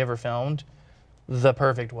wedding we ever filmed, the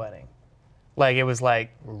perfect wedding. Like it was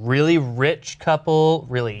like really rich couple,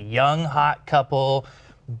 really young hot couple,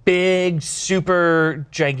 big, super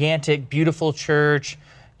gigantic, beautiful church.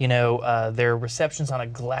 You know, their reception's on a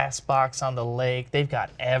glass box on the lake. They've got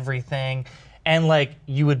everything. And like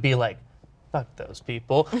you would be like, fuck those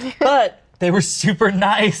people. But they were super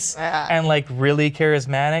nice and like really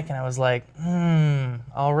charismatic. And I was like,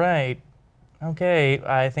 all right. Okay,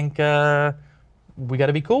 I think we got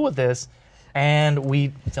to be cool with this. And we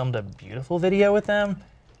filmed a beautiful video with them.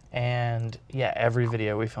 And every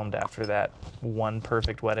video we filmed after that one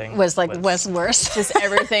perfect wedding was worse. Just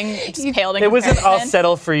everything just paled in It was an comparison. I'll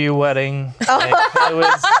settle for you wedding. Like, it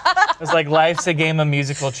was like life's a game of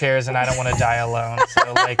musical chairs and I don't want to die alone.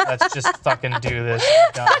 So like let's just fucking do this.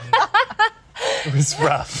 We're done. It was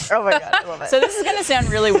rough. Oh my god, I love it. So this is gonna sound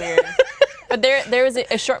really weird, but there was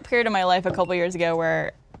a short period of my life a couple years ago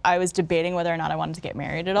where I was debating whether or not I wanted to get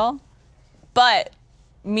married at all. But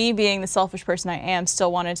me being the selfish person I am,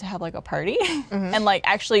 still wanted to have like a party and like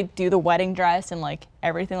actually do the wedding dress and like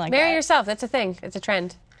everything like that. Marry yourself. That's a thing. It's a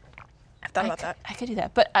trend. I've thought about that. I could do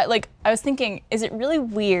that, but I was thinking, is it really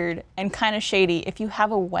weird and kind of shady if you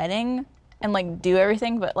have a wedding and like do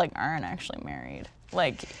everything, but like aren't actually married?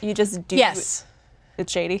 Like you just do. Yes.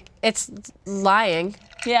 It's shady. It's lying.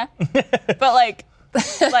 Yeah, but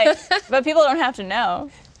but people don't have to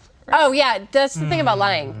know, Oh yeah, that's the thing about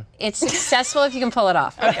lying. It's successful if you can pull it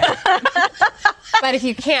off. Okay. But if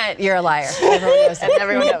you can't, you're a liar. Everyone knows it.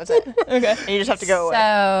 Everyone knows it. Okay. And you just have to go away.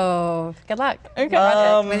 So good luck.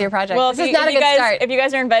 Okay. With your project. Well, this is not a good start. If you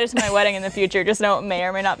guys are invited to my wedding in the future, just know it may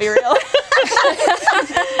or may not be real.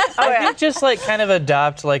 I think just like kind of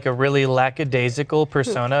adopt like a really lackadaisical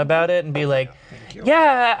persona about it and be like,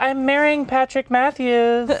 yeah, I'm marrying Patrick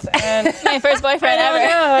Matthews and My first boyfriend I don't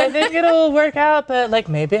ever. know, I think it'll work out, but like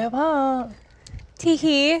maybe I won't.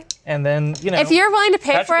 Tee-hee. And then, you know. If you're willing to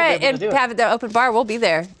pay Patrick for will be it able and to do it. have the open bar, we'll be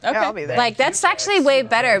there. Okay. Yeah, I'll be there. Like that's actually way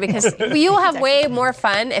better because you will have way more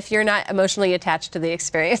fun if you're not emotionally attached to the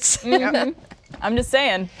experience. I'm just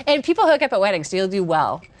saying. And people hook up at weddings, so you'll do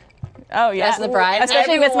well. Oh yeah. As the bride.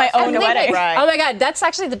 Especially if it's my own wedding. Right. Oh my God, that's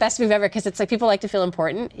actually the best move ever because it's like people like to feel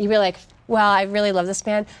important. You'd be like, well, I really love this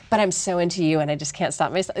man, but I'm so into you and I just can't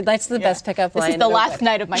stop myself. That's the best pickup line. This is the last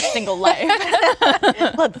night of my single life.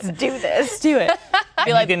 Let's do this. Let's do it.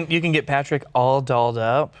 Be like, you can get Patrick all dolled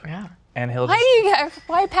up. Yeah. And he'll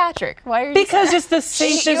why Patrick? Why are you because it's the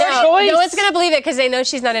safest choice. No one's gonna believe it because they know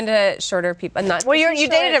she's not into shorter people. Not Well, you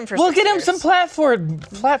dated him for We'll 6 get him years. some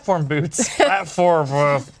platform boots. platform.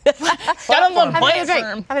 Got him on Have another drink.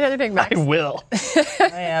 platform. Have another drink, Max. I will.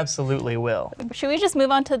 I absolutely will. Should we just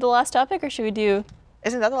move on to the last topic, or should we do?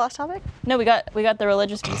 Isn't that the last topic? No, we got the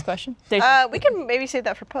religious views question. We can maybe save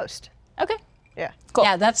that for post. Okay. Yeah. Cool.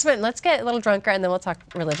 Yeah, that's when. Let's get a little drunker and then we'll talk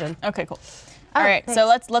religion. Okay. Cool. All right. So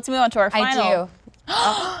let's move on to our final. I do.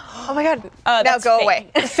 Oh my God. Now That's go fake.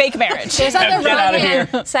 away. Fake marriage. There's on the Get wrong outta here.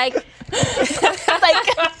 hand. Psych.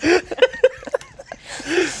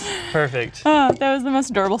 Perfect. Oh, that was the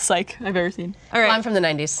most adorable psych I've ever seen. All right. Well, I'm from the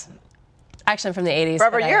 90s. Actually, I'm from the 80s.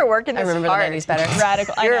 Barbara, but you're working I this remember hard. the 90s better.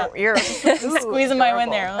 Radical. I know. You're Squeezing my win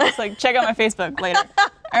there. Let's check out my Facebook later.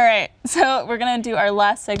 All right. So we're gonna do our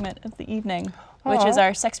last segment of the evening, which is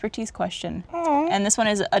our sexpertise question. And this one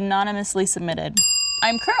is anonymously submitted.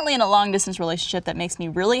 I'm currently in a long-distance relationship that makes me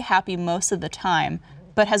really happy most of the time,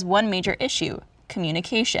 but has one major issue: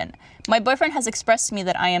 communication. My boyfriend has expressed to me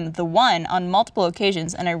that I am the one on multiple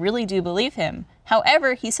occasions, and I really do believe him.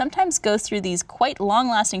 However, he sometimes goes through these quite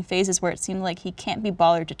long-lasting phases where it seems like he can't be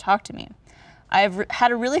bothered to talk to me. I have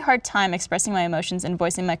had a really hard time expressing my emotions and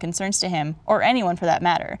voicing my concerns to him, or anyone for that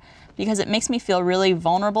matter, because it makes me feel really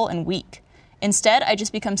vulnerable and weak. Instead, I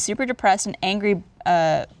just become super depressed and angry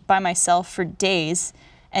by myself for days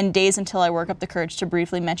and days until I work up the courage to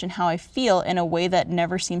briefly mention how I feel in a way that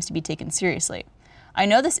never seems to be taken seriously. I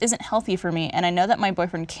know this isn't healthy for me, and I know that my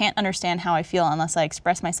boyfriend can't understand how I feel unless I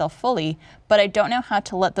express myself fully, but I don't know how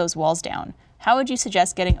to let those walls down. How would you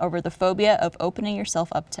suggest getting over the phobia of opening yourself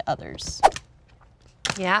up to others?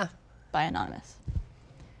 Yeah. By Anonymous.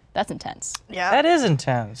 That's intense. Yeah. That is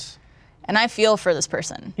intense. And I feel for this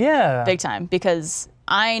person. Yeah. Big time, because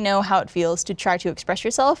I know how it feels to try to express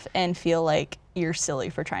yourself and feel like you're silly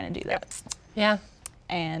for trying to do that. Yeah.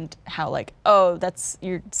 And how like, oh,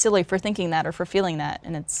 you're silly for thinking that or for feeling that,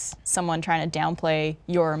 and it's someone trying to downplay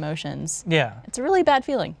your emotions. Yeah. It's a really bad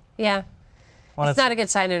feeling. Yeah. Well, It's not a good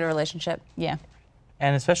sign in a relationship. Yeah.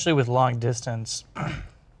 and especially with long distance.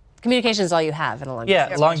 Communication is all you have in a long Yeah,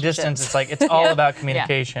 distance long relationship. distance, it's like, it's all about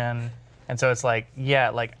communication. And so it's like, yeah,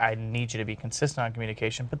 like I need you to be consistent on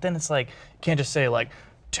communication, but then it's like, you can't just say like,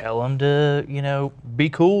 tell them to, you know, be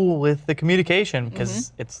cool with the communication,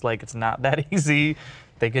 because it's like, it's not that easy.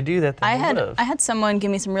 They could do that. I had someone give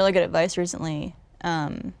me some really good advice recently,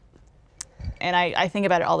 and I think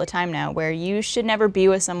about it all the time now, where you should never be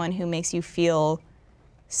with someone who makes you feel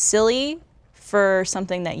silly for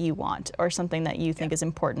something that you want or something that you think is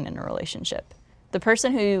important in a relationship. The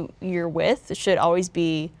person who you're with should always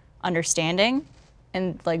be understanding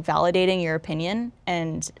and like validating your opinion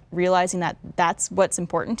and realizing that that's what's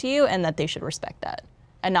important to you and that they should respect that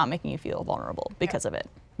and not making you feel vulnerable because of it.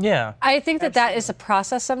 Yeah. I think that that is a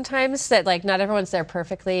process sometimes, that like not everyone's there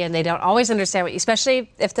perfectly and they don't always understand what you, especially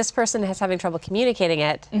if this person is having trouble communicating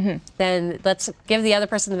it, then let's give the other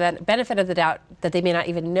person the benefit of the doubt that they may not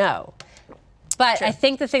even know. But I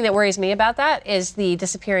think the thing that worries me about that is the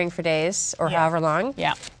disappearing for days or however long.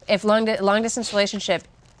 Yeah. If long distance relationship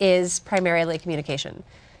is primarily communication.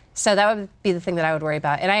 So that would be the thing that I would worry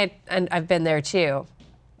about. And I've been there too.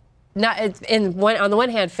 Not on the one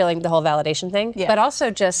hand, feeling the whole validation thing, but also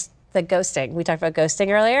just the ghosting. We talked about ghosting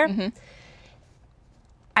earlier.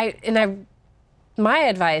 My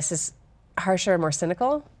advice is harsher and more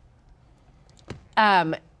cynical.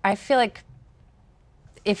 I feel like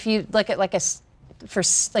if you look at for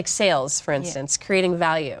sales, for instance, creating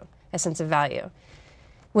value, a sense of value,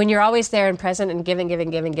 when you're always there and present and giving,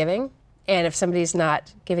 and if somebody's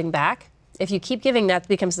not giving back, if you keep giving, that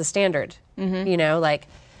becomes the standard. You know, like,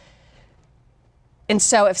 And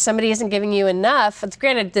so if somebody isn't giving you enough, it's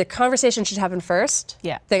granted the conversation should happen first.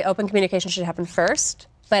 Yeah. The open communication should happen first.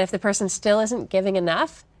 But if the person still isn't giving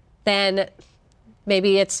enough, then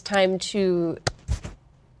maybe it's time to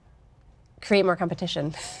create more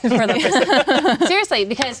competition for the person. Seriously,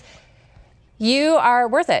 because you are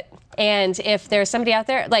worth it. And if there's somebody out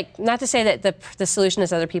there, like, not to say that the solution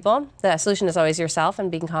is other people, the solution is always yourself and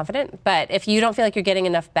being confident. But if you don't feel like you're getting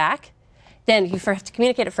enough back, then you have to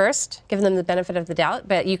communicate it first, give them the benefit of the doubt.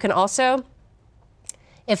 But you can also,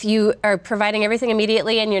 if you are providing everything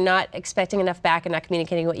immediately and you're not expecting enough back and not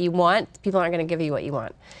communicating what you want, people aren't going to give you what you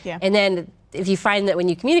want. Yeah. And then if you find that when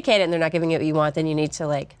you communicate it and they're not giving you what you want, then you need to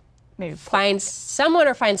like Maybe find someone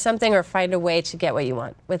or find something or find a way to get what you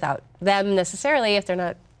want without them necessarily if they're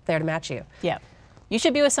not there to match you. Yeah. You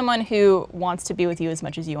should be with someone who wants to be with you as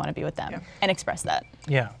much as you want to be with them and express that.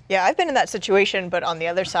 Yeah. Yeah, I've been in that situation, but on the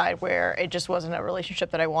other side where it just wasn't a relationship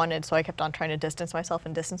that I wanted, so I kept on trying to distance myself,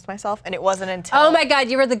 and it wasn't until... Oh my God,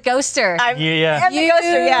 you were the ghoster. I'm Yeah. the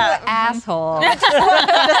ghoster, yeah. Asshole.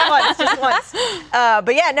 just once.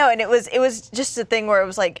 But yeah, no, and it was just a thing where it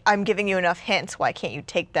was like, I'm giving you enough hints, why can't you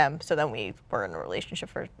take them? So then we were in a relationship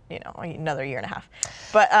for, another year and a half.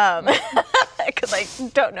 But, because I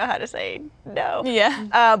don't know how to say no.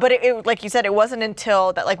 Yeah. But it, like you said, it wasn't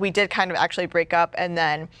until that, like, we did kind of actually break up, and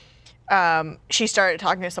then she started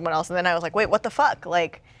talking to someone else, and then I was like, wait, what the fuck?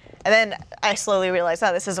 Like, and then I slowly realized,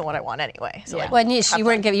 this isn't what I want anyway. So, Well,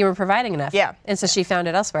 you were providing enough. Yeah. And so she found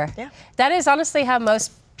it elsewhere. Yeah. That is honestly how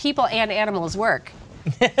most people and animals work.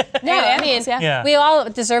 No, Yeah, I mean, Yeah. we all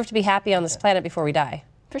deserve to be happy on this planet before we die.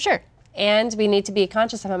 For sure. And we need to be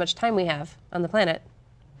conscious of how much time we have on the planet.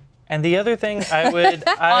 And the other thing I would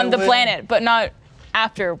On the planet, but not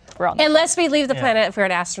after we're on the Unless we leave the planet if we're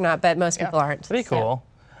an astronaut, but most people aren't. Pretty cool.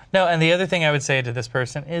 No, and the other thing I would say to this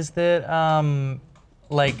person is that,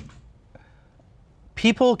 like,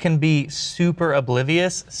 people can be super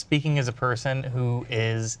oblivious. Speaking as a person who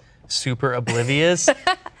is super oblivious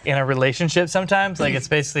in a relationship sometimes, like, it's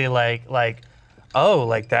basically like, oh,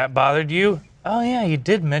 like, that bothered you? Oh yeah, you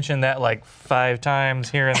did mention that like 5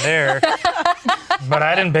 times here and there, but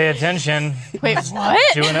I didn't pay attention. Wait,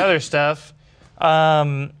 what? Doing other stuff.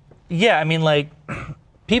 Yeah, I mean, like,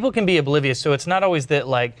 people can be oblivious, so it's not always that,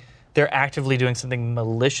 like, they're actively doing something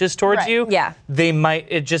malicious towards you. Yeah.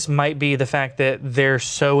 It just might be the fact that they're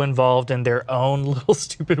so involved in their own little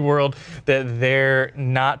stupid world that they're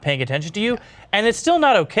not paying attention to you. And it's still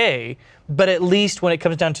not okay, but at least when it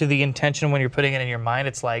comes down to the intention when you're putting it in your mind,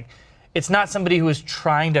 it's like, it's not somebody who is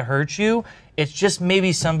trying to hurt you. It's just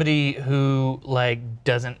maybe somebody who, like,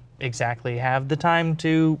 doesn't exactly have the time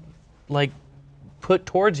to, like, put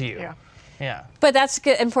towards you. Yeah. Yeah. But that's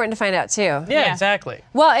good, important to find out too. Yeah, exactly.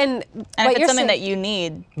 Well, and if it's something that you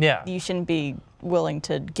need, Yeah. you shouldn't be willing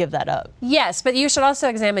to give that up. Yes, but you should also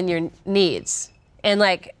examine your needs and,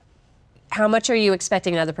 like, how much are you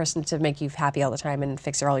expecting another person to make you happy all the time and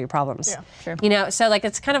fix all your problems? Yeah, sure. You know, so, like,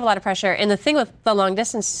 it's kind of a lot of pressure. And the thing with the long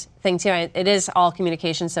distance thing too, it is all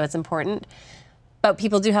communication, so it's important. But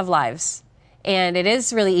people do have lives. And it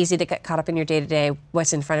is really easy to get caught up in your day-to-day,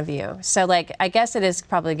 what's in front of you. So, like, I guess it is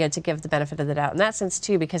probably good to give the benefit of the doubt in that sense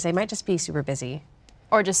too, because they might just be super busy.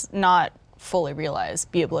 Or just not fully realize,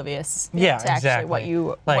 be oblivious Yeah, to actually exactly. what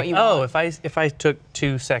you like, want. if I took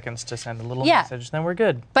 2 seconds to send a little Yeah. message, then we're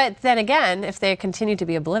good. But then again, if they continue to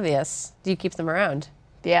be oblivious, do you keep them around,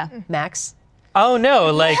 Yeah. Max? Oh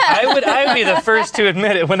no, like I would be the first to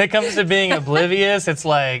admit it. When it comes to being oblivious, it's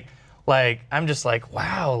like I'm just like,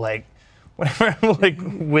 wow, like whenever I'm like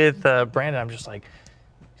with Brandon, I'm just like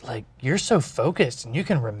you're so focused and you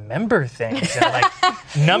can remember things and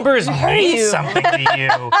like numbers mean something to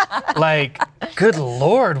you. Like, good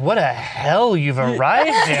Lord, what a hell you've arrived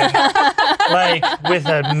in. Like with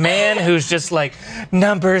a man who's just like,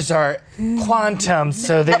 numbers are quantum,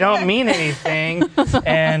 so they don't mean anything.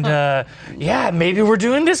 And yeah, maybe we're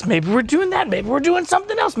doing this, maybe we're doing that, maybe we're doing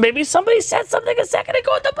something else. Maybe somebody said something a second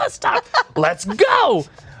ago at the bus stop. Let's go.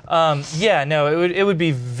 Yeah, no, it would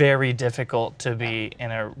be very difficult to be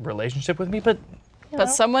in a relationship with me, but But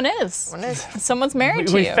someone is. Someone's married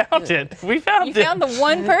to we you. found it. We found You it. found the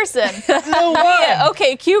one person. the one. Yeah,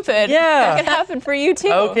 okay, Cupid. Yeah. That can happen for you too.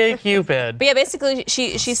 Okay, Cupid. But yeah, basically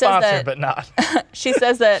she says Sponsored, that but not. she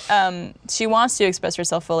says that she wants to express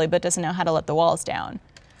herself fully, but doesn't know how to let the walls down.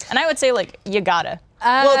 And I would say, like, you gotta.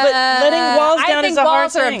 Well, but letting walls down I think is a hard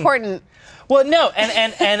walls are thing. important. Well, no,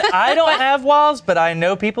 and I don't have walls, but I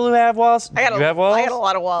know people who have walls. Do you have walls? I got a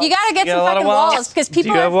lot of walls. You gotta get You got some a lot of fucking walls? walls because Do you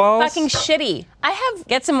people have are walls? fucking shitty. I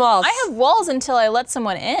Get some walls. have walls until I let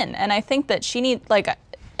someone in, and I think that she needs, like,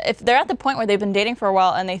 if they're at the point where they've been dating for a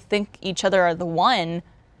while and they think each other are the one,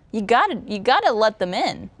 you gotta let them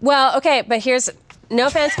in. Well, okay, but here's, no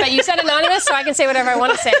offense, but you said anonymous, so I can say whatever I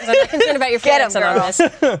want to say because I'm not concerned about your feelings, anonymous.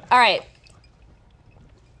 All right.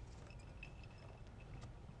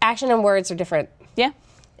 Action and words are different. Yeah.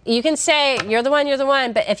 You can say you're the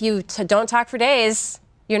one, but if you don't talk for days,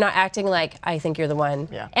 you're not acting like I think you're the one.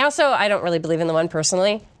 Yeah. And also, I don't really believe in the one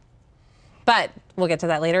personally, but we'll get to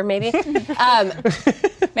that later, maybe.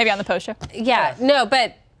 Maybe on the post show. Yeah, no,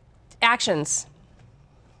 but actions.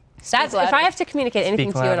 That's, if I have to communicate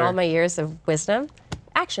anything to you in all my years of wisdom,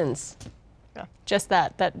 actions. Just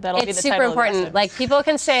that'll be the title. It's super important. Like, people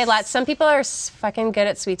can say a lot. Some people are fucking good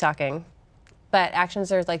at sweet talking, but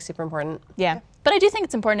actions are like super important. Yeah. But I do think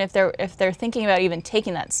it's important if they're thinking about even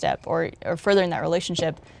taking that step or furthering that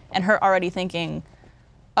relationship, and her already thinking,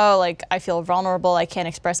 oh, like, I feel vulnerable, I can't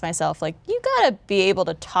express myself. Like, you gotta be able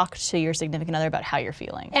to talk to your significant other about how you're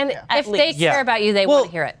feeling. And if they care about you, they want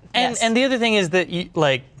to hear it. And the other thing is that you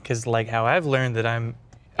because how I've learned that I'm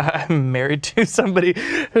married to somebody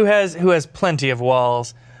who has plenty of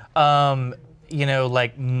walls.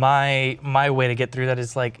 Like my way to get through that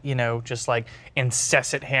is just like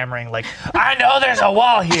incessant hammering. Like, I know there's a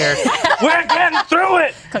wall here. We're getting through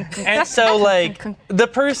it. And so the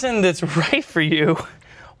person that's right for you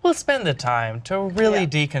will spend the time to really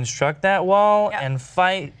deconstruct that wall and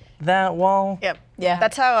fight that wall. Yep. Yeah.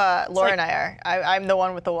 That's how Laura and I are. I'm the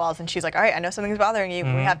one with the walls, and she's like, all right, I know something's bothering you.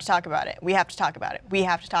 We have to talk about it. We have to talk about it. We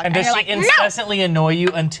have to talk And about it. does she incessantly annoy you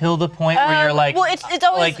until the point where you're like, well, it's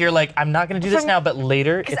always like, you're like, I'm not going to do this now, but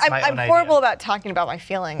later it's my own I'm horrible idea. about talking about my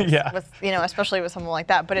feelings Yeah. with, especially with someone like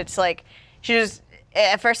that. But it's like, she just,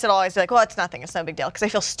 at first it'll always be like, well, it's nothing. It's no big deal. Because I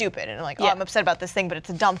feel stupid. And I'm like, oh, I'm upset about this thing, but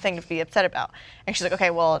it's a dumb thing to be upset about. And she's like,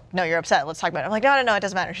 okay, well, no, you're upset. Let's talk about it. I'm like, no, it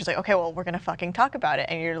doesn't matter. She's like, okay, well, we're going to fucking talk about it.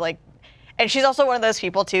 And you're like, and she's also one of those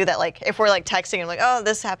people too that like, if we're like texting and like, oh,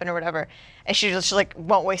 this happened or whatever, and she like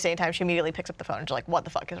won't waste any time. She immediately picks up the phone and she's like, what the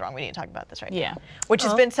fuck is wrong? We need to talk about this right now. Which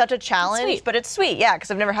has been such a challenge, but it's sweet, yeah, because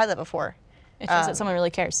I've never had that before. It shows that someone really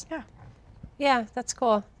cares. Yeah. Yeah, that's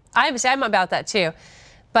cool. I'm about that too.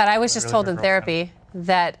 But I was just told in therapy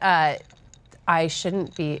that I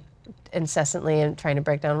shouldn't be incessantly and trying to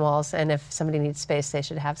break down walls, and if somebody needs space, they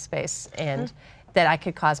should have space, and that I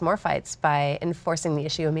could cause more fights by enforcing the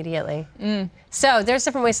issue immediately. So there's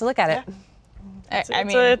different ways to look at it. I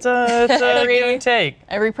mean, it's a give and take.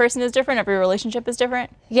 Every person is different. Every relationship is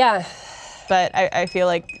different. Yeah. But I feel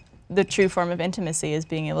like the true form of intimacy is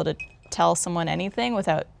being able to tell someone anything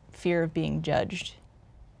without fear of being judged,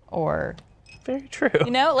 or Very true.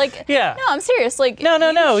 No, I'm serious. Like, no,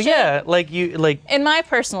 you should, yeah, in my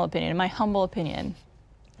personal opinion, in my humble opinion,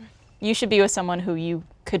 you should be with someone who you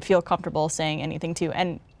could feel comfortable saying anything to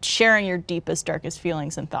and sharing your deepest, darkest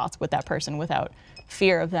feelings and thoughts with that person without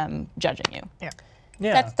fear of them judging you.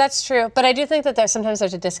 Yeah. That's true. But I do think that there's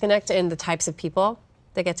a disconnect in the types of people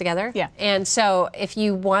that get together. Yeah. And so if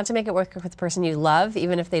you want to make it work with the person you love,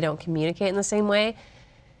 even if they don't communicate in the same way,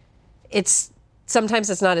 sometimes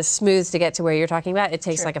it's not as smooth to get to where you're talking about. It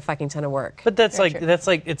takes like a fucking ton of work. But it's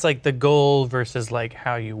like the goal versus like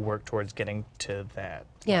how you work towards getting to that.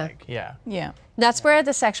 Yeah. Yeah. That's where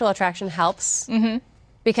the sexual attraction helps.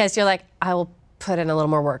 Because you're like, I will put in a little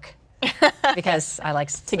more work. Because I like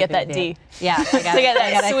to get that D. Yeah. I gotta, to get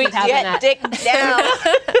that sweet dick down.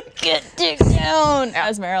 Get dick down,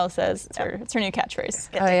 as Mariel says. It's her new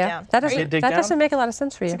catchphrase. Get dick down. That doesn't make a lot of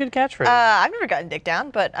sense for you. It's a good catchphrase. I've never gotten dick down,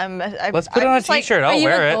 but Let's put it on a t-shirt. I'll Are you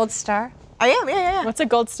wear a it. gold star? I am, yeah. What's a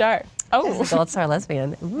gold star? Oh, Gold star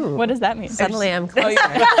lesbian. Ooh. what does that mean? Suddenly I'm closer.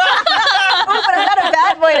 But I'm not a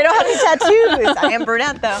bad boy. I don't have any tattoos. I am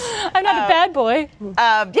brunette though. I'm not a bad boy.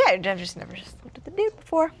 Yeah, I've just never looked at the dude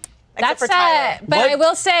before. Except That's for Tyler. but I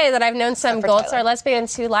will say that I've known some for gold Tyler. star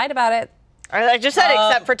lesbians who lied about it. I just said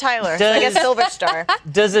except for Tyler. So I guess silver star.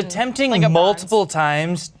 Does attempting Like a bronze. multiple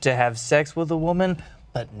times to have sex with a woman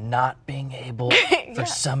but not being able for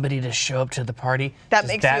somebody to show up to the party, That does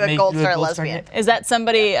makes that you a make gold you star gold lesbian. Is that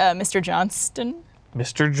somebody, Mr. Johnston?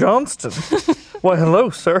 Mr. Johnston. Why, hello,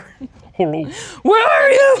 sir. Hello. Where are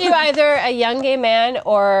you? You either a young gay man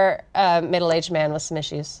or a middle-aged man with some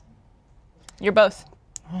issues. You're both.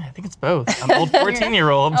 I think it's both. I'm an old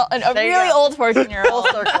 14-year-old. A There you really go. old 14-year-old.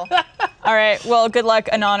 Full circle. All right. Well, good luck,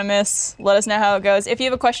 Anonymous. Let us know how it goes. If you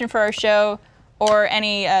have a question for our show or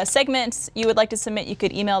any segments you would like to submit, you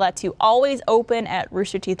could email that to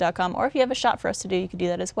alwaysopen@roosterteeth.com. Or if you have a shot for us to do, you could do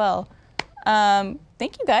that as well.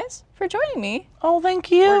 Thank you guys for joining me. Oh, thank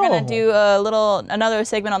you. We're gonna do another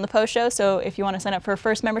segment on the post show. So if you want to sign up for a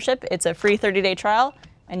first membership, it's a free 30-day trial.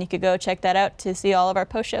 And you could go check that out to see all of our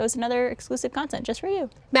post shows and other exclusive content just for you.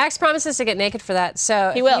 Max promises to get naked for that.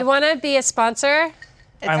 So He if will. you want to be a sponsor,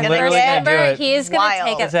 I'm literally gonna do it. He's gonna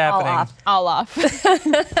take it all off. All off.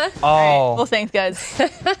 Oh. Well, thanks, guys.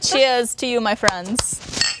 Cheers to you, my friends.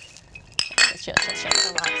 Cheers.